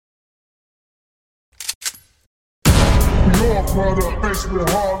We all product, faced with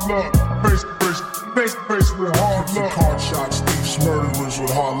hard luck. Faced with hard Pimps luck. and card shots, thieves, murderers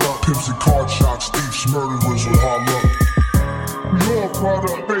with hard luck. Pimps and card shots, thieves, murderers with hard luck. We all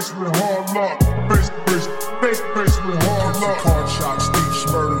product, faced with hard luck. Faced with hard Pimps and luck. card shots, thieves,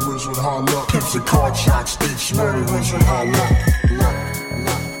 murderers with hard luck. Pimps and card shots, thieves, murderers with hard luck.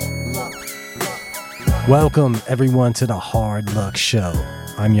 Welcome, everyone, to the Hard Luck Show.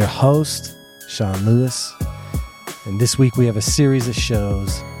 I'm your host, Sean Lewis, and this week we have a series of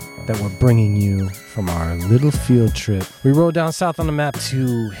shows that we're bringing you from our little field trip. We rode down south on the map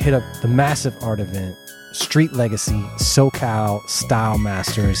to hit up the massive art event, Street Legacy SoCal Style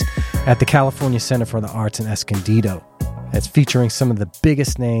Masters at the California Center for the Arts in Escondido. It's featuring some of the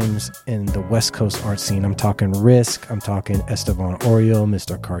biggest names in the West Coast art scene. I'm talking Risk, I'm talking Esteban Oriol,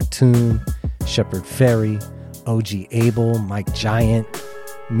 Mr. Cartoon, Shepard Fairey, OG Abel, Mike Giant,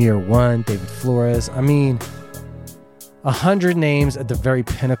 Mir One, David Flores. I mean, 100 names at the very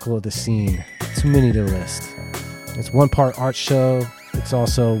pinnacle of the scene. Too many to list. It's one part art show. It's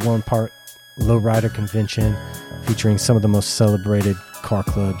also one part lowrider convention featuring some of the most celebrated car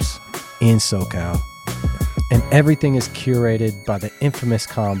clubs in SoCal. And everything is curated by the infamous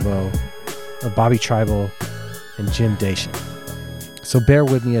combo of Bobby Tribal and Jim Dacian. So bear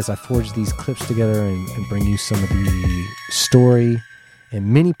with me as I forge these clips together and bring you some of the story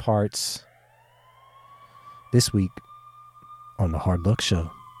in many parts this week on the Hard Luck Show.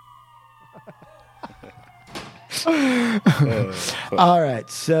 All right.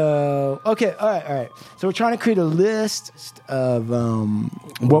 So we're trying to create a list of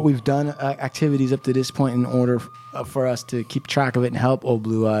what we've done, activities up to this point, in order for us to keep track of it and help Old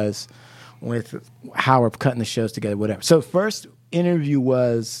Blue Eyes with how we're cutting the shows together, whatever. So first interview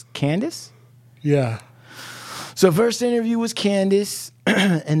was Candace. Yeah. So first interview was Candace,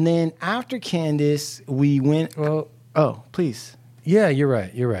 and then after Candace, we went. Well, oh, please. Yeah, you're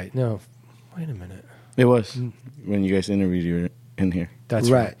right. No, wait a minute. It was when you guys interviewed you were in here. That's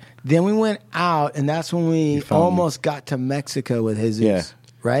right. Then we went out, and that's when we almost got to Mexico with Jesus. Yeah.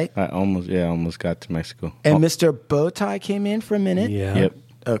 Right? I almost got to Mexico. And Mr. Bowtie came in for a minute. Yeah. Yep.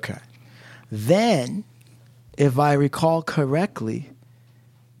 Okay. Then, if I recall correctly,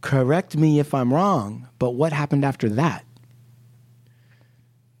 correct me if I'm wrong, but what happened after that?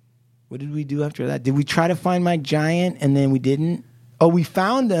 What did we do after that? Did we try to find Mike Giant and then we didn't? Oh, we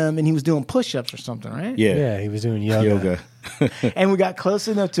found him and he was doing push-ups or something, right? Yeah. Yeah, he was doing yoga. And we got close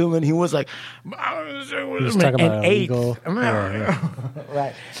enough to him and he was like, He was talking about illegal.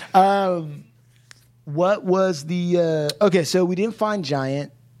 Right. What was the... okay, so we didn't find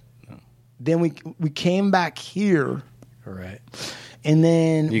Giant. Then we came back here. All right. And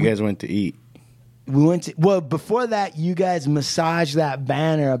then... You guys went to eat. We went to... Well, before that, you guys massaged that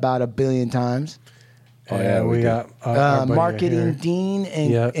banner about 1 billion times. Oh, yeah, we got our buddy Marketing right here. Dean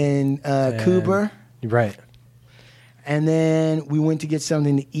Yep. and Cooper. Right. And then we went to get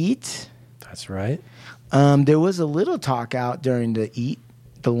something to eat. That's right. There was a little talk out during the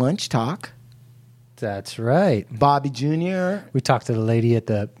lunch talk. That's right. Bobby Jr. We talked to the lady at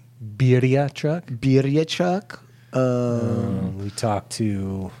the birria truck. Birria truck. We talked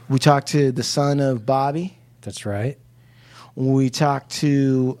to... We talked to the son of Bobby. That's right. We talked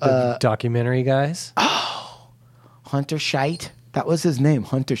to... The documentary guys. Hunter Scheidt. That was his name,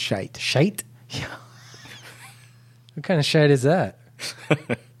 Hunter Scheidt. Shite? Yeah. What kind of shite is that?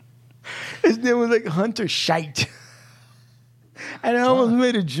 His name was like Hunter Scheidt. And I almost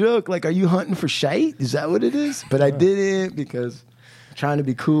made a joke, like, are you hunting for shite? Is that what it is? But I didn't because I'm trying to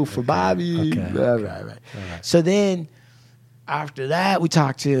be cool for Bobby. Okay. Right. So then after that, we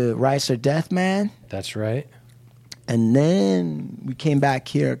talked to Rice or Death Man. That's right. And then we came back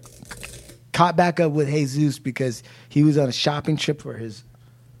here, caught back up with Jesus because he was on a shopping trip for his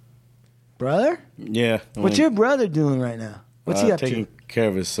brother? Yeah. What's your brother doing right now? What's he up taking to? care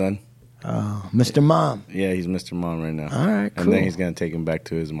of his son. Oh, Mr. Mom. Yeah, he's Mr. Mom right now. All right, cool. And then he's going to take him back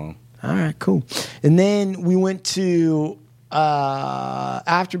to his mom. All right, cool. And then we went to,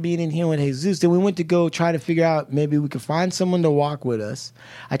 after being in here with Jesus, then we went to go try to figure out maybe we could find someone to walk with us.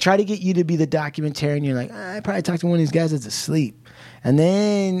 I tried to get you to be the documentarian. You're like, I probably talked to one of these guys that's asleep. And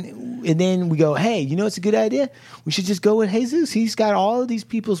then we go, hey, you know what's a good idea? We should just go with Jesus. He's got all of these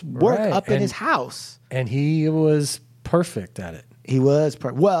people's work up in his house. And he was perfect at it. He was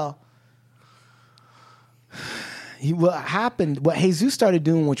what Jesus started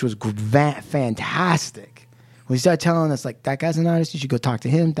doing, which was fantastic. When he started telling us, like, that guy's an artist, you should go talk to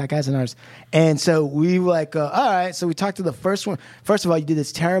him. That guy's an artist. And so we were like, all right. So we talked to the first one. First of all, you did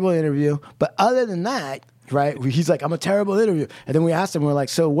this terrible interview. But other than that, right, he's like, I'm a terrible interview. And then we asked him, we're like,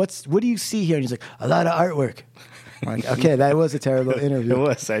 so what do you see here? And he's like, a lot of artwork. Like, okay, that was a terrible interview. It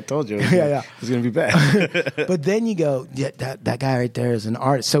was. I told you. Yeah. It was going to be bad. But then you go, yeah, that guy right there is an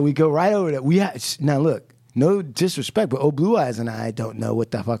artist. So we go right over that. Now look, no disrespect, but Old Blue Eyes and I don't know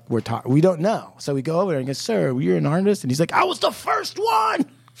what the fuck we're talking. We don't know. So we go over there and go, sir, you're an artist? And he's like, I was the first one.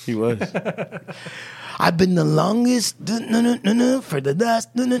 He was. I've been the longest for the last.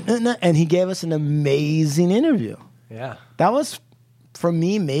 And he gave us an amazing interview. Yeah, That was, for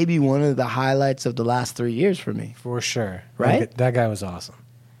me, maybe one of the highlights of the last 3 years for me. for sure. Right? That guy was awesome.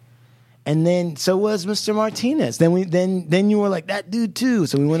 And then so was Mr. Martinez. Then you were like, that dude too.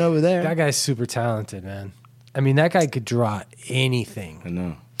 So we went over there. That guy's super talented, man. I mean, that guy could draw anything. I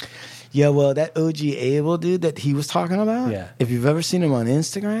know. Yeah, well, that OG Abel dude that he was talking about, Yeah. if you've ever seen him on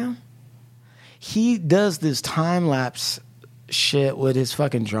Instagram, he does this time-lapse shit with his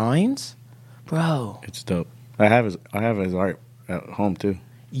fucking drawings. Bro. It's dope. I have his art at home, too.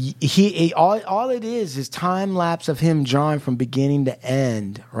 All it is time-lapse of him drawing from beginning to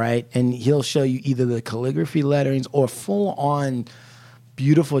end, right? And he'll show you either the calligraphy letterings or full-on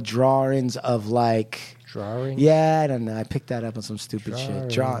beautiful drawings of like... Drawing? Yeah, I don't know. I picked that up on some stupid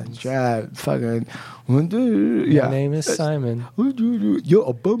shit. Fucking. Your name is Simon. You're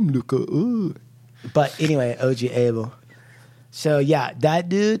a bum looker. But anyway, OG Abel. So yeah, that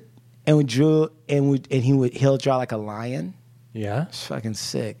dude, and we drew, and he'll draw like a lion. Yeah? It's fucking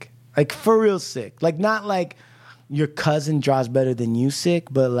sick. Like for real sick. Like not like your cousin draws better than you sick,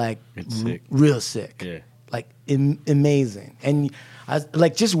 but like It's sick. real sick. Yeah. Like amazing. And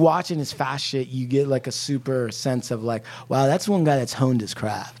like just watching his fast shit, you get like a super sense of like, wow, that's one guy that's honed his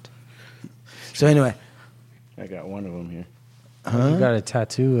craft. So anyway, I got one of them here. You got a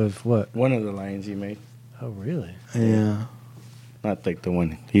tattoo of what? One of the lions he made. Oh, really? yeah. Not like the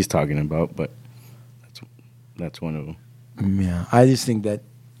one he's talking about, but that's one of them. Yeah. I just think that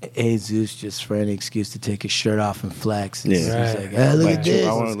Jesus just for any excuse to take his shirt off and flex. It's Yeah. just like, hey, look at this.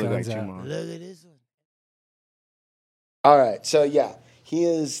 I want to look like Guns you, out. Mom. Look at this one. All right, so yeah, he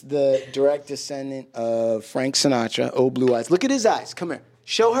is the direct descendant of Frank Sinatra, Old Blue Eyes. Look at his eyes. Come here.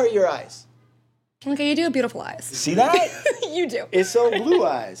 Show her your eyes. Okay, you do have beautiful eyes. See that? You do. It's Old Blue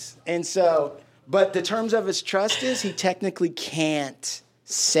Eyes. And so, but the terms of his trust is he technically can't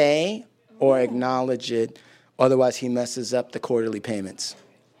say or acknowledge it, otherwise he messes up the quarterly payments.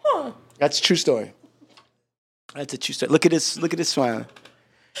 Huh. That's a true story. That's a true story. Look at his smile.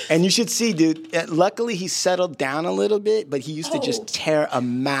 And you should see, dude, luckily he settled down a little bit, but he used to just tear a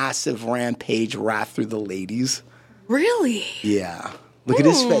massive rampage wrath through the ladies. Really? Yeah. Look at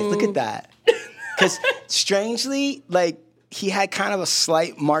his face. Look at that. Because strangely, like, he had kind of a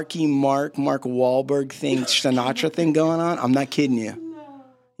slight Mark Wahlberg thing, Sinatra thing going on. I'm not kidding you. No.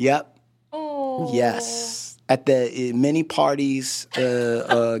 Yep. Oh. Yes. At the many parties,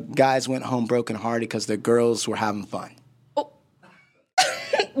 guys went home brokenhearted because their girls were having fun.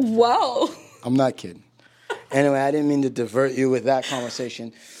 Whoa. I'm not kidding. Anyway, I didn't mean to divert you with that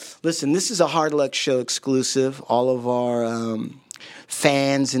conversation. Listen, this is a Hard Luck Show exclusive. All of our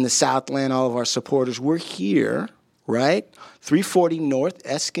fans in the Southland, all of our supporters, we're here, right? 340 North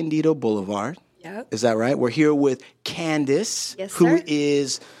Escondido Boulevard. Yep. Is that right? We're here with Candace, Yes, who sir.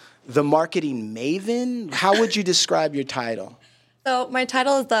 is the marketing maven. How would you describe your title? So my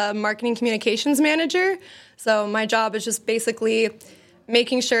title is the Marketing Communications Manager. So my job is just basically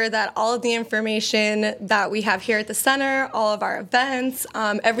making sure that all of the information that we have here at the center, all of our events,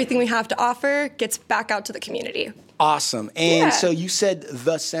 everything we have to offer gets back out to the community. Awesome. And Yeah. so you said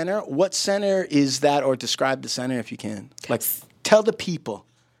the center. What center is that, or describe the center if you can? Like, tell the people.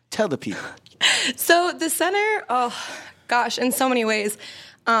 Tell the people. So the center, oh gosh, in so many ways,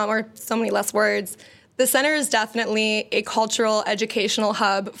 or so many less words, the center is definitely a cultural, educational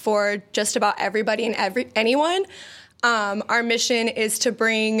hub for just about everybody and anyone. Our mission is to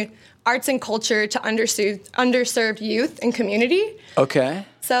bring arts and culture to underserved youth and community. Okay.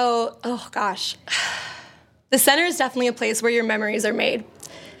 So, oh gosh, the center is definitely a place where your memories are made.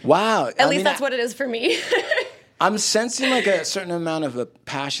 Wow. At least that's what it is for me. I'm sensing like a certain amount of a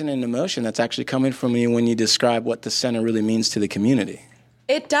passion and emotion that's actually coming from you when you describe what the center really means to the community.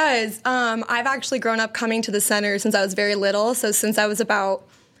 It does. I've actually grown up coming to the center since I was very little. So since I was about,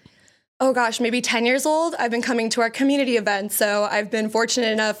 maybe 10 years old, I've been coming to our community events. So I've been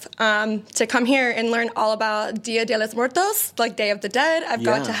fortunate enough to come here and learn all about Dia de los Muertos, like Day of the Dead. I've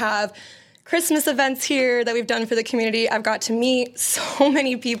got to have Christmas events here that we've done for the community. I've got to meet so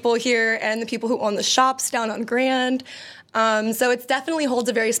many people here and the people who own the shops down on Grand. So it definitely holds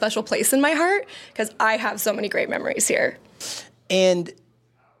a very special place in my heart because I have so many great memories here. And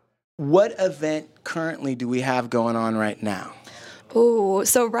what event currently do we have going on right now? Oh,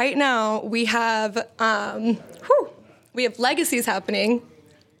 so right now we have, we have legacies happening.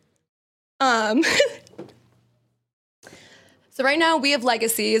 So right now we have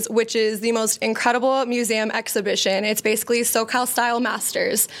Legacies, which is the most incredible museum exhibition. It's basically SoCal Style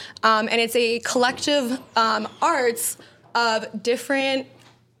Masters, and it's a collective arts of different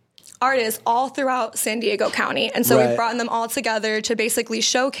artists all throughout San Diego County. And so we've brought them all together to basically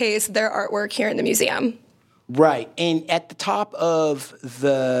showcase their artwork here in the museum. Right. And at the top of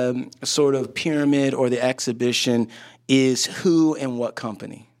the sort of pyramid or the exhibition is who and what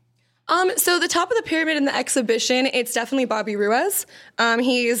company? So the top of the pyramid in the exhibition, it's definitely Bobby Ruiz.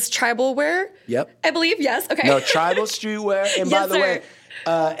 He's tribal wear. Yep. I believe, yes. Okay. No, tribal streetwear. And Yes, by the sir. way,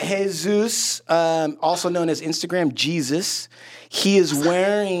 Jesus, also known as Instagram Jesus, he is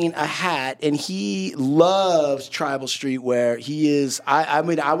wearing a hat and he loves tribal streetwear. He is, I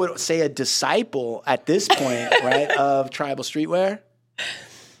mean, I would say a disciple at this point, right, of tribal streetwear.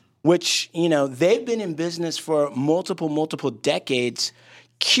 Which, you know, they've been in business for multiple decades,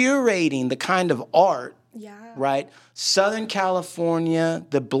 curating the kind of art, right? Southern California,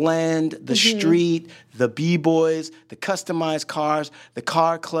 the blend, the street, the B-boys, the customized cars, the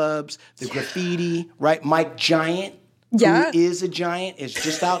car clubs, the graffiti, right? Mike Giant, who is a giant, is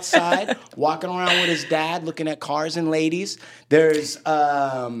just outside walking around with his dad looking at cars and ladies. There's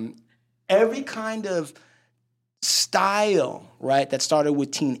every kind of style, right, that started with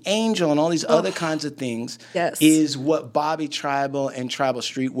Teen Angel and all these other kinds of things is what Bobby Tribal and Tribal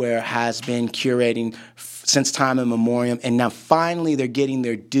Streetwear has been curating since time immemorial. And now finally they're getting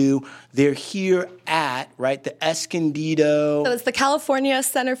their due. They're here at, right, the Escondido. So it's the California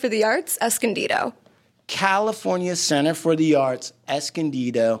Center for the Arts, Escondido. California Center for the Arts,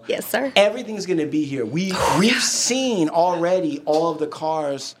 Escondido. Yes, sir. Everything's going to be here. We've seen already all of the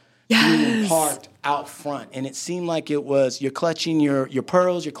cars being parked out front, and it seemed like it was you're clutching your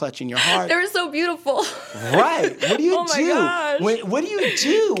pearls, you're clutching your heart. They were so beautiful. Right. What do you Oh my do? gosh. What do you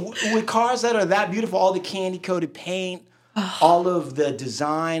do with cars that are that beautiful? All the candy-coated paint, all of the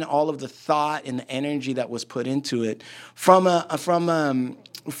design, all of the thought and the energy that was put into it. From a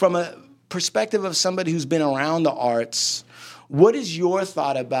perspective of somebody who's been around the arts, what is your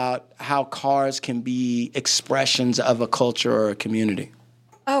thought about how cars can be expressions of a culture or a community?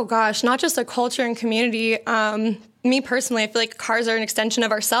 Oh gosh, not just a culture and community. Me personally, I feel like cars are an extension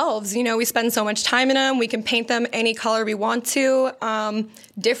of ourselves. You know, we spend so much time in them. We can paint them any color we want to.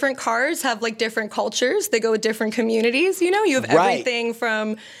 Different cars have like different cultures. They go with different communities. You know, you have everything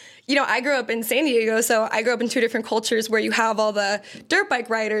from, you know, I grew up in San Diego, so I grew up in two different cultures where you have all the dirt bike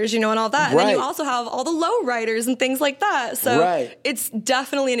riders, you know, and all that. And then you also have all the low riders and things like that. So it's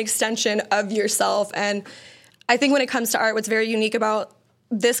definitely an extension of yourself. And I think when it comes to art, what's very unique about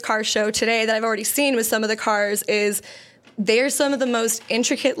this car show today that I've already seen with some of the cars is they're some of the most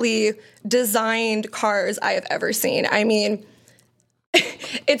intricately designed cars I have ever seen. I mean,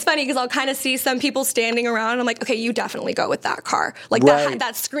 it's funny because I'll kind of see some people standing around and I'm like, okay, you definitely go with that car. Like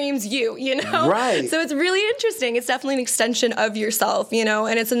that screams you know? Right. So it's really interesting. It's definitely an extension of yourself, you know,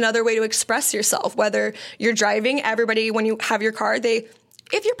 and it's another way to express yourself. Whether you're driving, everybody, when you have your car,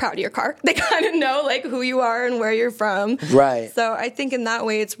 if you're proud of your car, they kind of know like who you are and where you're from. Right. So I think in that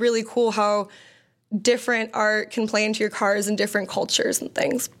way, it's really cool how different art can play into your cars and different cultures and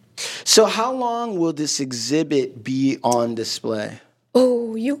things. So how long will this exhibit be on display?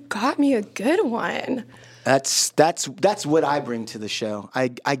 Oh, you got me a good one. That's what I bring to the show. I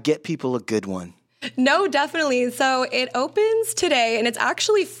get people a good one. No, definitely. So it opens today, and it's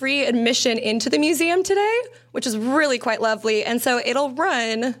actually free admission into the museum today, which is really quite lovely. And so it'll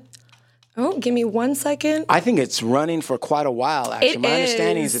run. Oh, give me 1 second. I think it's running for quite a while, actually. My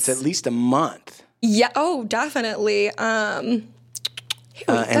understanding is it's at least a month. Yeah. Oh, definitely. And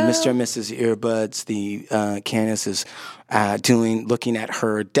Mr. and Mrs. Earbuds, Candace is looking at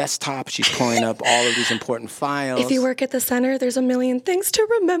her desktop. She's pulling up all of these important files. If you work at the center, there's a million things to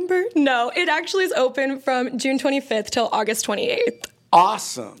remember. No, it actually is open from June 25th till August 28th.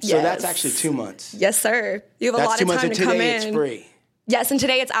 Awesome. Yes. So that's actually 2 months. Yes, sir. You have a lot of time to come in. Today it's free. Yes, and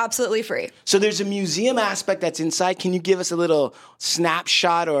today it's absolutely free. So there's a museum aspect that's inside. Can you give us a little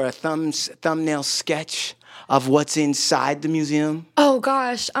snapshot or a thumbnail sketch of what's inside the museum? Oh,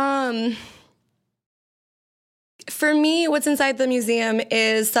 gosh. For me, what's inside the museum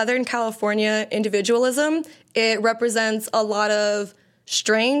is Southern California individualism. It represents a lot of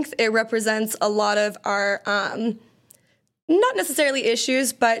strength. It represents a lot of our, not necessarily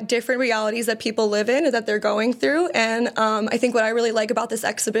issues, but different realities that people live in and that they're going through. And I think what I really like about this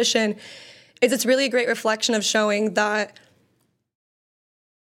exhibition is it's really a great reflection of showing that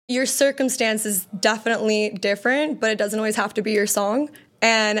your circumstance is definitely different, but it doesn't always have to be your song.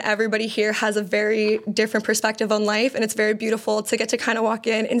 and everybody here has a very different perspective on life, and it's very beautiful to get to kind of walk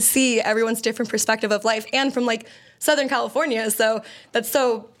in and see everyone's different perspective of life, and from like Southern California, so that's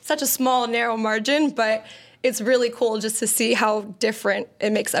such a small, narrow margin, but it's really cool just to see how different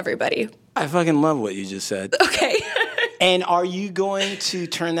it makes everybody. I fucking love what you just said. Okay. And are you going to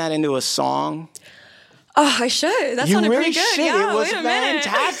turn that into a song? Oh, I should. That sounded really pretty good. Should. Yeah, it was wait a minute.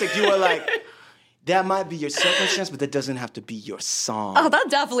 fantastic. You were like, that might be your circumstance, but that doesn't have to be your song. Oh, that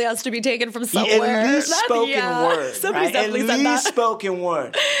definitely has to be taken from somewhere. At least spoken word. Somebody's right? definitely At said least that. spoken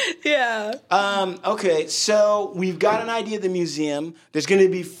word. Yeah. Okay, so we've got an idea of the museum. There's going to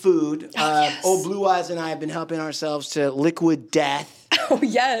be food. Yes. Old Blue Eyes and I have been helping ourselves to liquid death. Oh,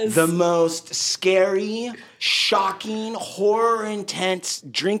 yes. The most scary, shocking, horror-intense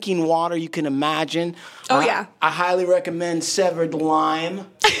drinking water you can imagine. Oh, yeah. I highly recommend severed lime,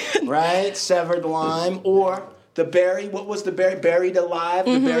 right? Severed lime. Or the berry, what was the berry? Buried alive,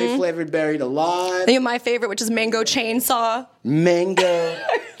 the berry-flavored buried alive. I think my favorite, which is mango chainsaw. Mango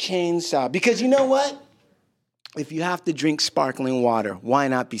chainsaw. Because you know what? If you have to drink sparkling water, why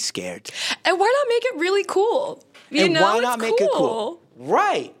not be scared? And why not make it really cool? You And know, why not it's make it cool?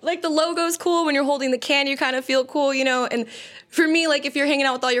 Right. Like the logo's cool. When you're holding the can, you kind of feel cool, you know. And for me, like if you're hanging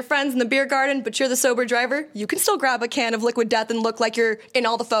out with all your friends in the beer garden, but you're the sober driver, you can still grab a can of liquid death and look like you're in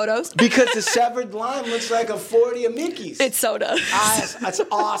all the photos. Because the severed lime looks like a 40 of Mickey's. It's soda. That's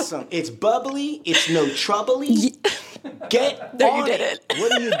awesome. It's bubbly. It's no troubly. Get There on you did it.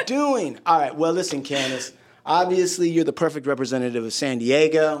 What are you doing? All right. Well, listen, Candace. Obviously, you're the perfect representative of San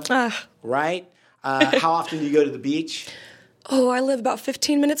Diego, right? How often do you go to the beach? Oh, I live about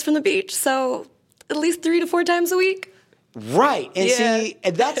 15 minutes from the beach, so at least 3 to 4 times a week. Right. And Yeah. see,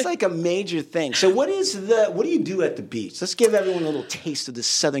 and that's like a major thing. So what do you do at the beach? Let's give everyone a little taste of the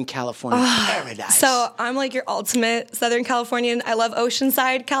Southern California paradise. So I'm like your ultimate Southern Californian. I love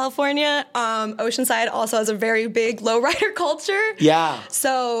Oceanside, California. Oceanside also has a very big lowrider culture. Yeah.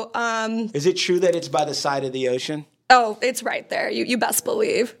 So, Is it true that it's by the side of the ocean? oh, it's right there. You best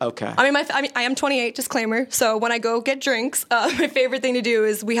believe. Okay. I mean, I am 28, disclaimer. So when I go get drinks, my favorite thing to do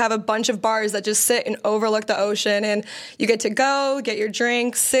is we have a bunch of bars that just sit and overlook the ocean, and you get to go, get your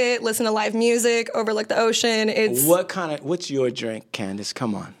drink, sit, listen to live music, overlook the ocean. It's What's your drink, Candace?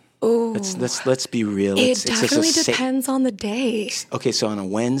 Come on. Ooh. Let's be real. It definitely depends on the day. Okay, so on a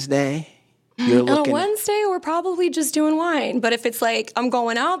Wednesday, you're looking. On a Wednesday, we're probably just doing wine. But if it's like I'm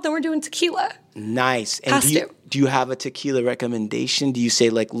going out, then we're doing tequila. Nice. And Has to. Do you have a tequila recommendation? Do you say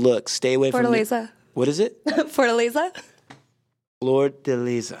like, look, stay away from Fortaleza. What is it? Fortaleza?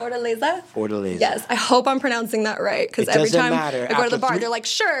 Fortaleza. Fortaleza? Fortaleza. Yes, I hope I'm pronouncing that right. Because It every doesn't time matter. I go to the After bar, three- they're like,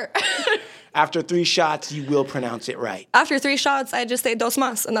 sure. After 3 shots, you will pronounce it right. After 3 shots, I just say dos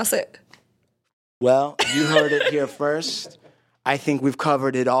más, and that's it. Well, you heard it here first. I think we've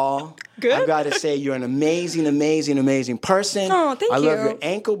covered it all. Good. I've got to say, you're an amazing, amazing, amazing person. Oh, thank I you. love your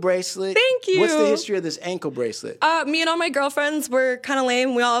ankle bracelet. Thank you. What's the history of this ankle bracelet? Me and all my girlfriends were kind of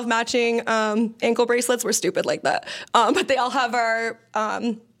lame. We all have matching ankle bracelets. We're stupid like that. But they all have our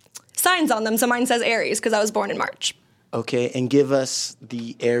signs on them. So mine says Aries because I was born in March. Okay, and give us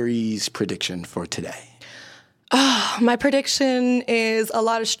the Aries prediction for today. My prediction is a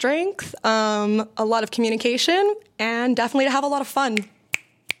lot of strength, a lot of communication, and definitely to have a lot of fun.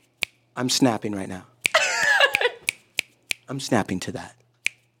 I'm snapping right now. I'm snapping to that.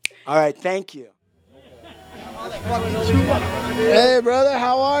 All right, thank you. Hey, brother,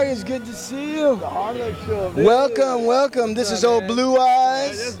 how are you? It's good to see you. Welcome. This is Old Blue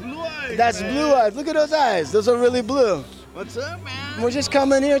Eyes. That's Blue Eyes. Look at those eyes. Those are really blue. What's up, man? We're just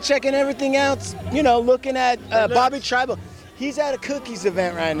coming here, checking everything out, looking at Bobby Tribal. He's at a cookies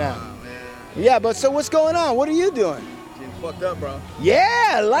event right now. Yeah, but so what's going on? What are you doing? Getting fucked up, bro.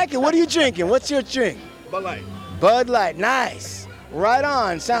 Yeah, I like it. What are you drinking? What's your drink? Bud Light. Bud Light. Nice. Right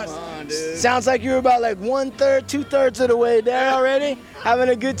on. Sounds like you're about like 1/3, 2/3 of the way there already. Having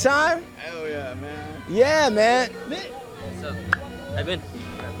a good time? Hell yeah, man. Yeah, man. What's up? I've been.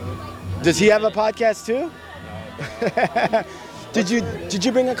 Does he have a podcast too? Did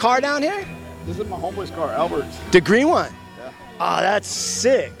you bring a car down here? This is my homeboy's car, Albert's. The green one? Yeah. Oh, that's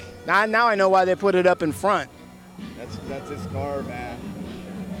sick. Now I know why they put it up in front. That's his car, man.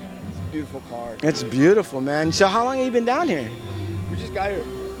 It's a beautiful car. It's beautiful, man. So how long have you been down here? We just got here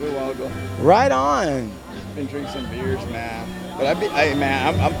a little while ago. Right on. Been drinking some beers, man. But I'm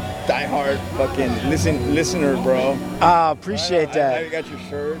diehard fucking listener, bro. Appreciate that. I got your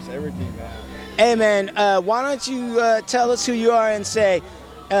shirts, everything, man. Hey, man, why don't you tell us who you are and say,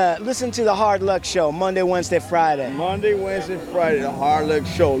 listen to the Hard Luck Show Monday, Wednesday, Friday. Monday, Wednesday, Friday, the Hard Luck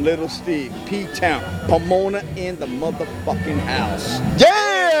Show. Little Steve, P-Town, Pomona in the motherfucking house.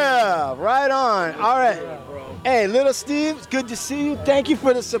 Yeah! Right on. All right. Hey, Little Steve, it's good to see you. Thank you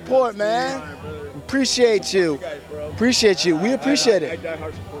for the support, man. Appreciate you. Appreciate you. We appreciate it. I die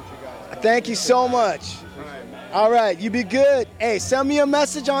hard support you guys. Thank you so much. All right, you be good. Hey, send me a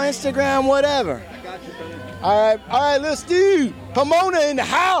message on Instagram, whatever. I got you, brother. All right, Little Steve, Pomona in the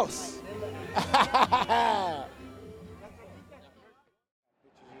house.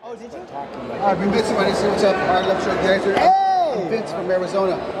 Oh, did you? I've been Vince. Somebody say what's up. Hard Luck Show guys. Hey! I'm Vince from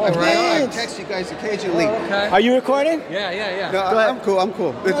Arizona. I Vince! text you guys occasionally. Okay. Are you recording? Yeah. No, Go ahead. I'm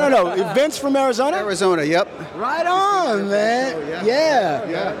cool. No. Vince from Arizona? Arizona, yep. Right on, man. Yeah.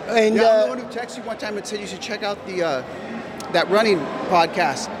 And I'm the one who texted you one time and said you should check out the that running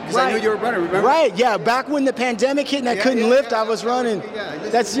podcast because I knew you were a runner. Remember? Right. Yeah. Back when the pandemic hit and I couldn't lift, I was running. Yeah,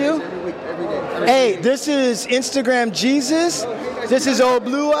 That's you. Every week, every day. Hey, this is Instagram Jesus. This is Old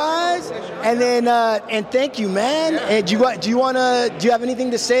Blue Eyes. And then and thank you, man. And do you have anything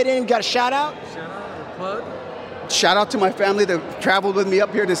to say to him? You got a shout out? Shout out to my family that traveled with me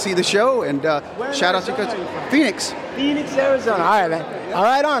up here to see the show, and shout out to Phoenix. Phoenix, Arizona. All right, man. All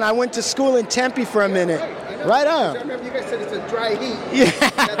right, on. I went to school in Tempe for a minute. Right I on. remember you guys said it's a dry heat. Yeah.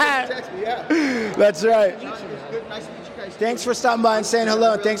 Text me, yeah. That's right. Good. Nice to meet you guys. Thanks for stopping by and saying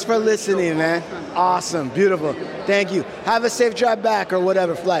hello, and thanks for listening, man. Awesome. Beautiful. Thank you. Have a safe drive back or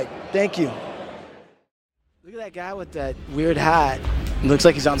whatever flight. Thank you. Look at that guy with that weird hat. Looks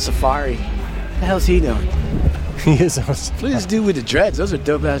like he's on safari. What the hell's he doing? He is on. Look at this dude with the dreads. Those are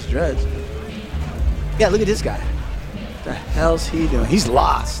dope-ass dreads. Yeah, look at this guy. What the hell's he doing? He's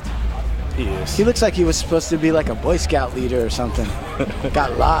lost. He is. He looks like he was supposed to be like a Boy Scout leader or something.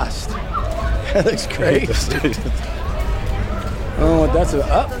 Got lost. That looks great. Oh, that's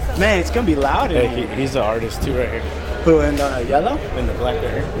man, it's gonna be loud in here. He's the artist too, right here. Who, in the yellow? In the black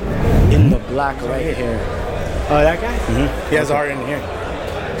right here. In the black right here. Oh, that guy? Mm-hmm. He has art in here.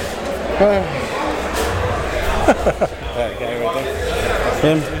 That guy right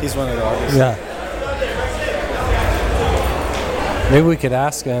there. Him, he's one of the artists. Yeah. Maybe we could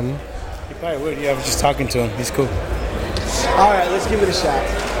ask him. He probably would. Yeah, I was just talking to him. He's cool. All right, let's give it a shot.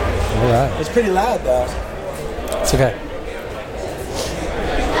 All right. It's pretty loud, though. It's okay.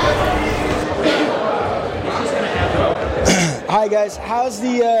 Hi, guys. How's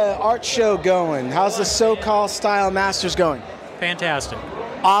the art show going? How's the SoCal Style Masters going? Fantastic.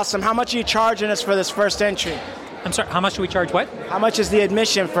 Awesome. How much are you charging us for this first entry? I'm sorry, how much do we charge what? How much is the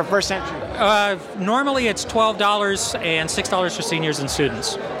admission for first entry? Normally it's $12 and $6 for seniors and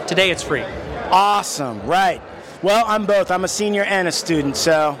students. Today it's free. Awesome. Right. Well, I'm both. I'm a senior and a student,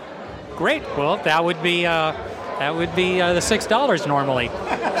 so. Great. Well, that would be the $6 normally.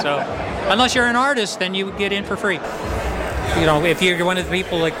 So, unless you're an artist, then you would get in for free. You know, if you're one of the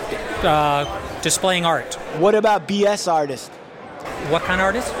people like displaying art. What about BS artists? What kind of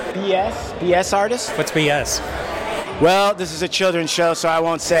artist? BS artists? What's BS? Well, this is a children's show, so I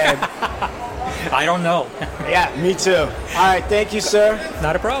won't say. I don't know. Yeah, me too. All right, thank you, sir.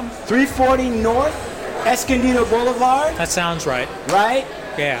 Not a problem. 340 North, Escondido Boulevard. That sounds right. Right?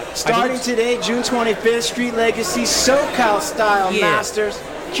 Yeah. Starting today, June 25th, Street Legacy SoCal Style Masters,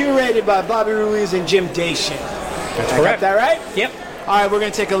 curated by Bobby Ruiz and Jim Dacian. That's correct. Got that right? Yep. All right, we're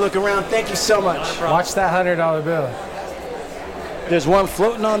going to take a look around. Thank you so much. Watch that $100 bill. There's one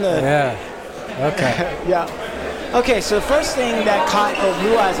floating on the... Yeah. Okay. Yeah. Okay, so the first thing that caught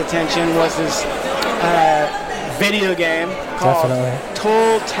Blue Eye's attention was this video game called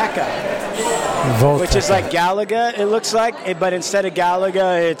Tolteca, which is like Galaga, it looks like, but instead of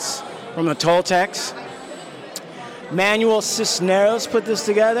Galaga, it's from the Toltecs. Manuel Cisneros put this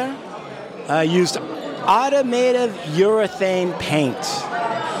together. Used automated urethane paint.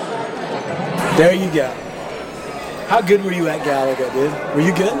 There you go. How good were you at Galaga, dude? Were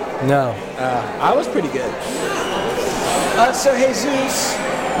you good? No. I was pretty good. So, Jesus,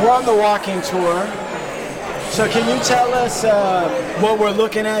 we're on the walking tour. So can you tell us what we're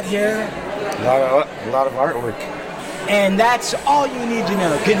looking at here? A lot of artwork. And that's all you need to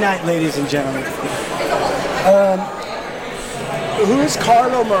know. Good night, ladies and gentlemen. Who's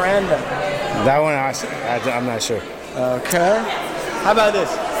Carlo Miranda? That one, I'm not sure. Okay. How about this?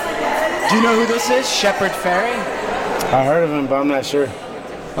 Do you know who this is? Shepard Fairey? I heard of him, but I'm not sure.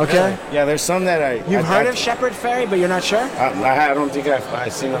 Okay. Yeah, there's some that You've heard of Shepard Fairey, but you're not sure? I don't think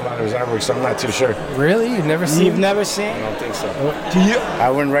I've seen a lot of his artwork, so I'm not too sure. Really? You've never seen? You've never seen? I don't think so. Do you? I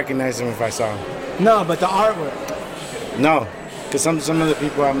wouldn't recognize him if I saw him. No, but the artwork. No, because some of the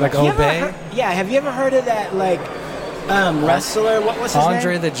people I'm like Obey. Yeah. Have you ever heard of that wrestler. What was his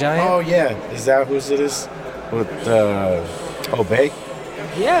Andre name? the Giant. Oh yeah, is that whose it is? With Obey?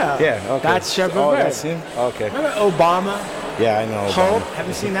 Yeah. Yeah. Okay. That's Shepard Oh, Fairey. that's him. Okay. Remember Obama? Yeah, I know. Hope? Obama. Have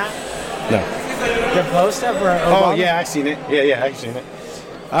you seen that? No. The poster for Obama? Oh yeah, I've seen it. Yeah, I've seen it.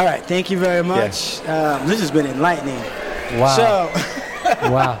 All right. Thank you very much. This has been enlightening. Wow. So,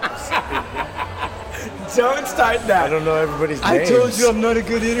 Wow. don't start that. I don't know everybody's I names. told you I'm not a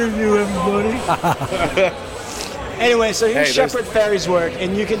good interview, everybody. Anyway, so here's Hey, Shepard Fairey's work,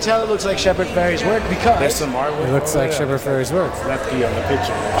 and you can tell it looks like Shepard Fairey's work There's because... some artwork. It looks like Shepard Fairey's work. Lefty on the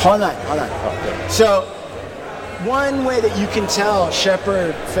picture. Hold on. Okay. So, one way that you can tell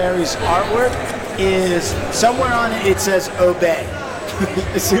Shepard Fairey's artwork is somewhere on it says obey.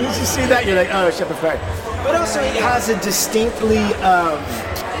 As soon as you see that, you're like, oh, Shepard Fairey. But also, it has a distinctly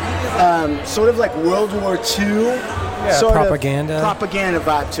sort of like World War II sort propaganda. of propaganda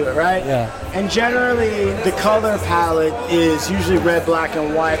vibe to it, right? Yeah. And generally, the color palette is usually red, black,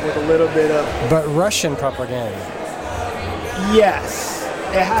 and white with a little bit of... But Russian propaganda. Yes,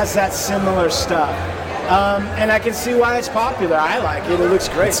 it has that similar stuff. And I can see why it's popular. I like it. It looks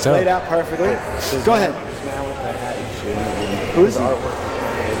great. It's laid out perfectly. Go ahead. Who is he?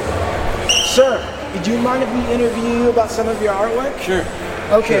 Sir, do you mind if we interview you about some of your artwork? Sure.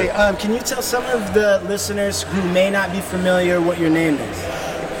 Okay, can you tell some of the listeners who may not be familiar what your name is?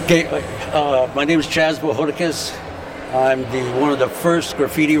 Okay, my name is Chaz Bojórquez. I'm one of the first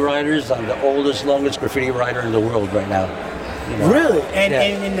graffiti writers. I'm the oldest, longest graffiti writer in the world right now. You know? Really? And, Yeah.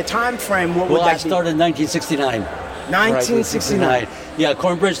 and in the time frame, what would Well, I that be? started in 1969. 1969. Yeah,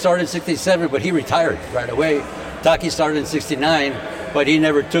 Cornbridge started in 67, but he retired right away. Taki started in 69, but he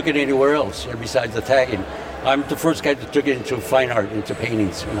never took it anywhere else besides the tagging. I'm the first guy that took it into fine art, into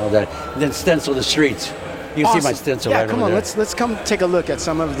paintings, you know, that. And then stencil the streets. You can see my stencil right come over on, there. let's come take a look at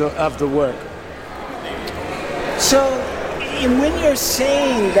some of the work. So, when you're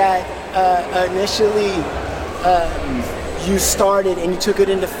saying that initially you started and you took it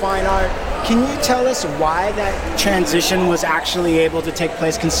into fine art, can you tell us why that transition was actually able to take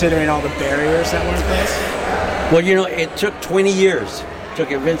place, considering all the barriers that were in place? Well, you know, it took 20 years to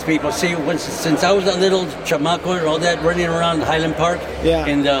convince people. See, since I was a little chamaco and all that, running around Highland Park,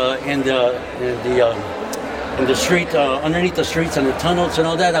 in the street, underneath the streets and the tunnels and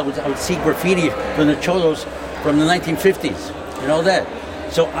all that, I would see graffiti from the cholos from the 1950s and all that.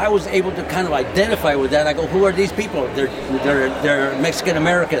 So I was able to kind of identify with that. I go, who are these people? They're Mexican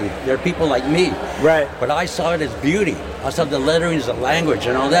American. They're people like me. Right. But I saw it as beauty. I saw the letterings, the language,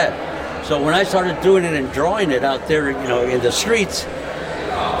 and all that. So when I started doing it and drawing it out there, you know, in the streets,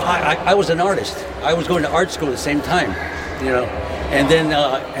 I was an artist. I was going to art school at the same time, you know. And then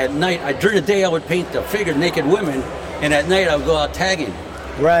at night, during the day, I would paint the figure naked women, and at night I would go out tagging.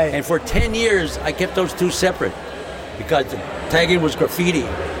 Right. And for 10 years, I kept those two separate because the tagging was graffiti.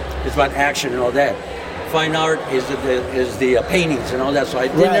 It's about action and all that. Fine art is the paintings and all that. So I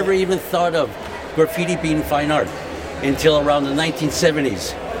never even thought of graffiti being fine art until around the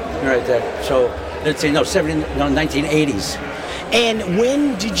 1970s. Right there. So let's say 1980s. And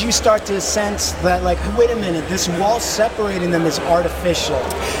when did you start to sense that, like, wait a minute, this wall separating them is artificial?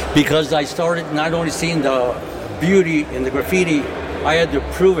 Because I started not only seeing the beauty in the graffiti, I had to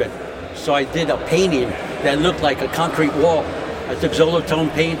prove it. So I did a painting that looked like a concrete wall. I took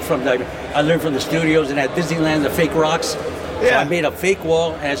Zolotone paint I learned from the studios, and at Disneyland, the fake rocks. Yeah. So I made a fake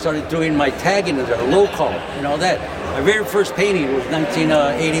wall, and I started doing my tagging in there, roll call, and all that. My very first painting was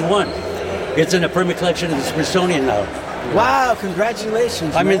 1981. It's in a permit collection of the Smithsonian now. Wow,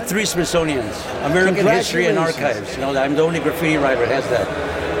 congratulations, I'm man. in 3 Smithsonians, American History and Archives. You know, I'm the only graffiti writer that has that.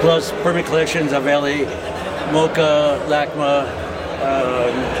 Plus permit collections of LA, Mocha, LACMA,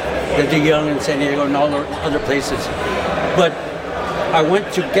 the De Young in San Diego, and all the other places. But I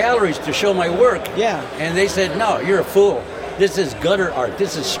went to galleries to show my work, and they said, no, you're a fool. This is gutter art.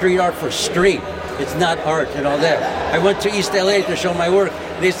 This is street art for street. It's not art and all that. I went to East LA to show my work.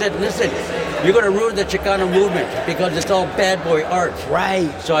 They said, listen, you're going to ruin the Chicano movement because it's all bad boy art.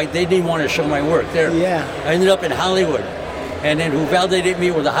 Right. So they didn't want to show my work there. Yeah. I ended up in Hollywood. And then who validated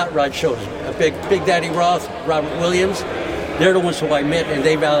me were the hot rod shows. Big Daddy Roth, Robert Williams. They're the ones who I met, and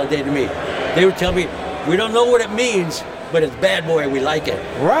they validated me. They would tell me, we don't know what it means, but it's bad boy, we like it.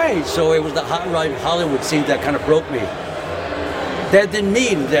 Right. So it was the hot rod Hollywood scene that kind of broke me. That didn't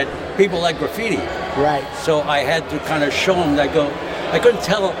mean that people like graffiti. Right. So I had to kind of show them that I couldn't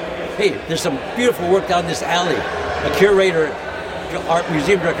tell, hey, there's some beautiful work down this alley. A curator, art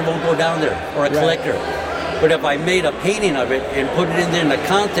museum director won't go down there, or a collector. But if I made a painting of it and put it in there in the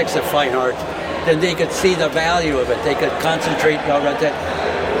context of fine art, then they could see the value of it. They could concentrate on that.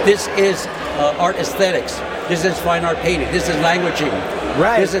 This is art aesthetics. This is fine art painting. This is languaging.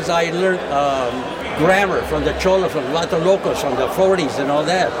 Right. This is, I learned grammar from the Chola, from Lato Locos, from the 40s and all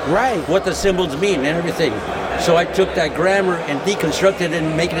that. Right. What the symbols mean and everything. So I took that grammar and deconstructed it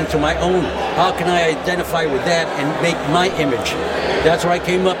and make it into my own. How can I identify with that and make my image? That's where I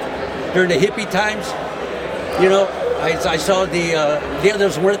came up during the hippie times. You know, I saw the Dia de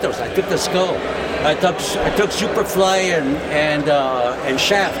los Muertos. I took the skull. I took Superfly and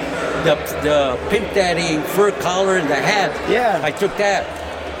Shaft, the Pimp Daddy fur collar and the hat. Yeah. I took that.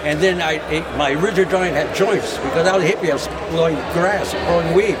 And then my original drawing had joints because I was a hippie. I was blowing grass,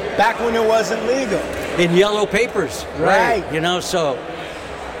 growing weed. Back when it wasn't legal. In yellow papers. Right. You know, so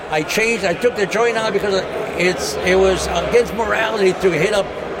I changed. I took the joint out because it was against morality to hit up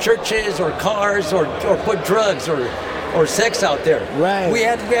churches or cars or put drugs or sex out there. Right. We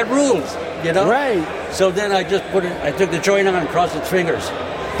had rules, you know? Right. So then I took the joint out and crossed its fingers.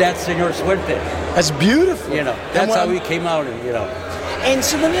 That's Señor Suerte. That's beautiful. You know, that's how we came out, and you know. And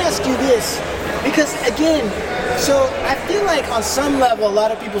so let me ask you this, because again, so I feel like on some level, a lot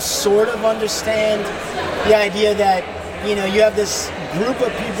of people sort of understand the idea that, you know, you have this group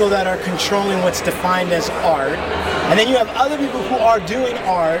of people that are controlling what's defined as art, and then you have other people who are doing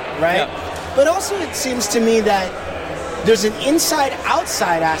art, right? Yeah. But also it seems to me that there's an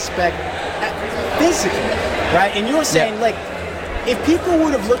inside-outside aspect physically, right? And you're saying, like, if people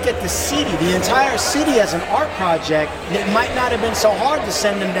would have looked at the city, the entire city as an art project, it might not have been so hard to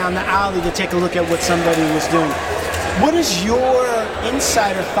send them down the alley to take a look at what somebody was doing. What is your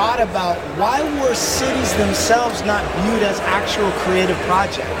insight or thought about why were cities themselves not viewed as actual creative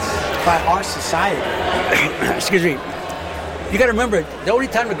projects by our society? Excuse me. You got to remember, the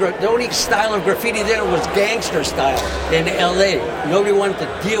only style of graffiti there was gangster style in L.A. Nobody wanted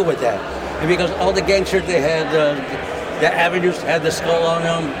to deal with that, and because all the gangsters they had. The avenues had the skull on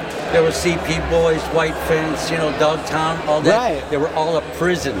them. There was CP Boys, White Fence, you know, Dogtown, all that. Right. They were all a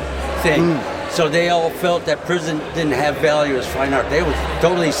prison thing. So they all felt that prison didn't have value as fine art. They were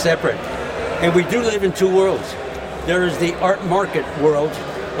totally separate. And we do live in two worlds. There is the art market world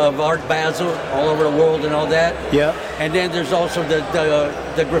of Art Basel all over the world and all that. Yeah. And then there's also the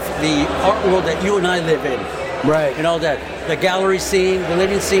art world that you and I live in. Right. And all that. The gallery scene, the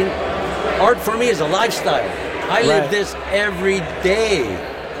living scene. Art for me is a lifestyle. I live this every day.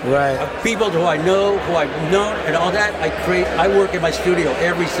 Right. People who I know, who I've known, and all that, I work in my studio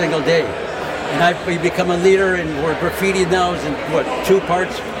every single day. And I've become a leader in where graffiti now is in, two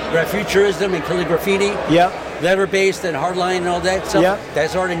parts? Futurism and calligraffiti. Yep. Letter-based and hardline and all that stuff. Yep.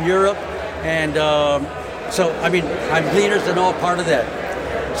 That's art in Europe. And so, I mean, I'm leaders and all part of that.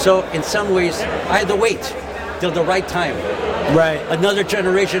 So, in some ways, I had to wait till the right time. Right. Another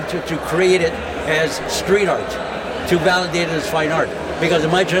generation to create it as street art, to validate it as fine art. Because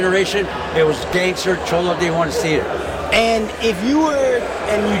in my generation, it was gangster, cholo, they want to see it. And if you were,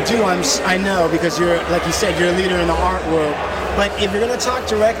 and you do, I know, because you're, like you said, you're a leader in the art world, but if you're going to talk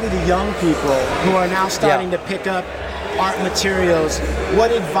directly to young people who are now starting to pick up art materials,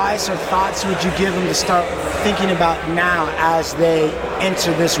 what advice or thoughts would you give them to start thinking about now as they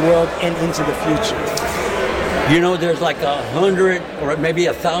enter this world and into the future? You know, there's like 100 or maybe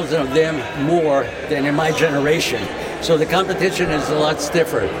 1,000 of them more than in my generation. So the competition is a lot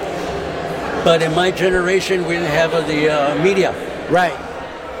stiffer. But in my generation, we didn't have the media. Right.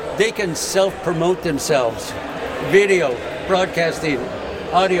 They can self-promote themselves. Video, broadcasting,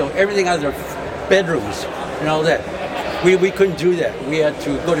 audio, everything out of their bedrooms and all that. We couldn't do that. We had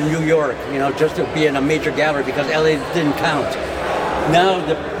to go to New York, you know, just to be in a major gallery because LA didn't count. Now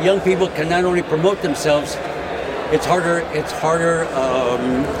the young people can not only promote themselves, it's harder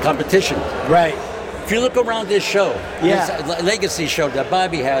competition. Right. If you look around this show, this legacy show that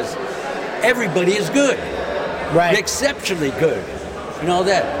Bobby has, everybody is good. Right. Exceptionally good. And all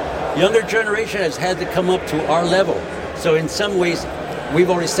that. Younger generation has had to come up to our level. So in some ways, we've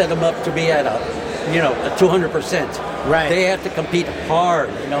already set them up to be at a 200%. Right. They have to compete hard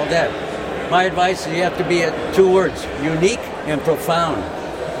and all that. My advice is you have to be at two words, unique and profound.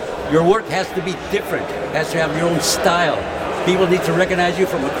 Your work has to be different. It has to have your own style. People need to recognize you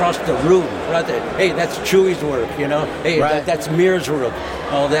from across the room. Hey, that's Chewy's work, you know. Hey, that's Mir's work,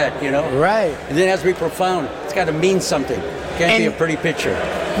 all that, you know. Right. And then it has to be profound. It's got to mean something. It can't be a pretty picture.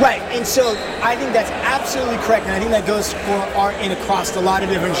 Right. And so I think that's absolutely correct. And I think that goes for art in across a lot of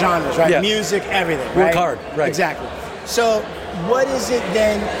different genres, right? Yeah. Music, everything. Work hard, right. Exactly. So what is it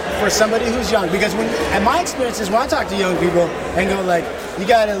then for somebody who's young? Because and my experience is when I talk to young people and go like, you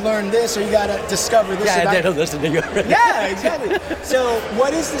got to learn this or you got to discover this. Yeah, they don't listen to you. Yeah, exactly. So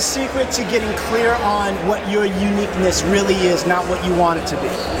what is the secret to getting clear on what your uniqueness really is, not what you want it to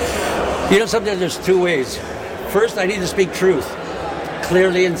be? You know, sometimes there's two ways. first I need to speak truth,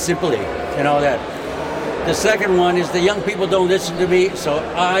 clearly and simply, and all that. The second one is the young people don't listen to me, so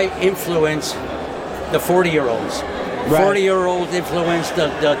I influence the 40-year-olds. 40-year-olds influence the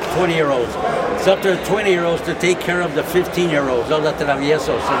 20-year-olds. It's up to the 20-year-olds to take care of the 15-year-olds, all that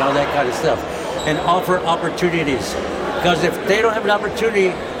traviesos and all that kind of stuff, and offer opportunities. Because if they don't have an opportunity,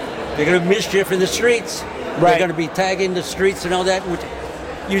 they're going to mischief in the streets. They're going to be tagging the streets and all that. Which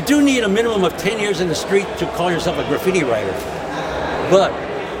you do need a minimum of 10 years in the street to call yourself a graffiti writer. But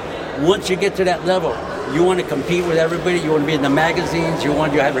once you get to that level, you want to compete with everybody. You want to be in the magazines. You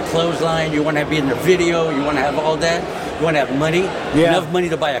want to have a clothesline. You want to be in the video. You want to have all that. You want to have money, enough money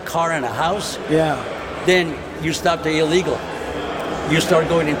to buy a car and a house. Then you stop the illegal. You start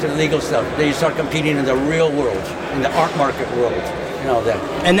going into the legal stuff. Then you start competing in the real world, in the art market world, and all that.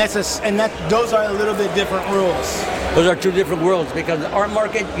 And those are a little bit different rules. Those are two different worlds, because the art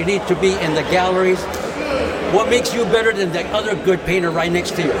market, you need to be in the galleries. What makes you better than the other good painter right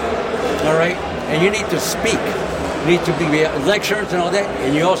next to you? All right? And you need to speak. You need to be lectures and all that,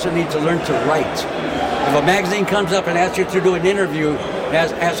 and you also need to learn to write. If a magazine comes up and asks you to do an interview, and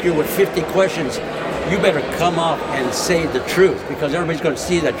asks you with 50 questions, you better come off and say the truth, because everybody's going to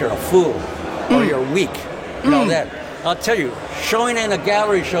see that you're a fool or you're weak and all that. I'll tell you, showing in a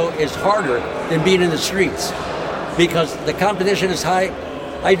gallery show is harder than being in the streets, because the competition is high.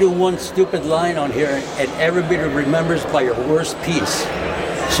 I do one stupid line on here, and everybody remembers by your worst piece.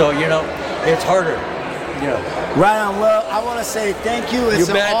 So, it's harder. Right on. Well, I want to say thank you. It's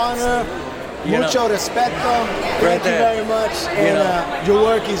an honor. Mucho respeto. Thank you very much. And your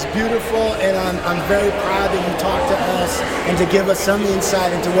work is beautiful, and I'm very proud that you talked to us and to give us some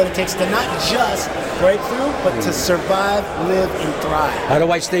insight into what it takes to not just break through, but to survive, live, and thrive. How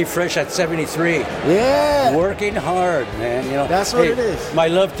do I stay fresh at 73? Yeah. Working hard, man. That's what it is. My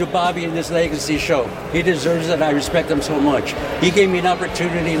love to Bobby in this Legacy show. He deserves it, and I respect him so much. He gave me an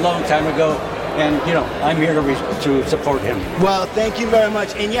opportunity a long time ago, and, I'm here to support him. Well, thank you very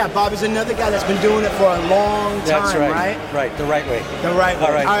much. And yeah, Bobby's another guy that's been doing it for a long time, That's right. Right? Right, the right way. The right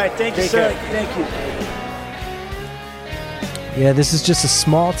way. All right, thank you, Take sir. care. Thank you. Yeah, this is just a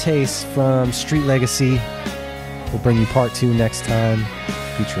small taste from Street Legacy. We'll bring you part 2 next time,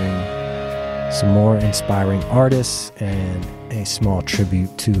 featuring some more inspiring artists and a small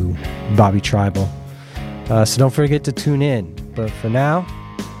tribute to Bobby Tribal. So don't forget to tune in. But for now,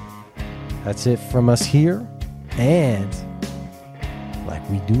 that's it from us here. And like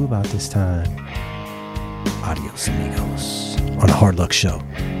we do about this time, adios amigos on a Hard Luck Show.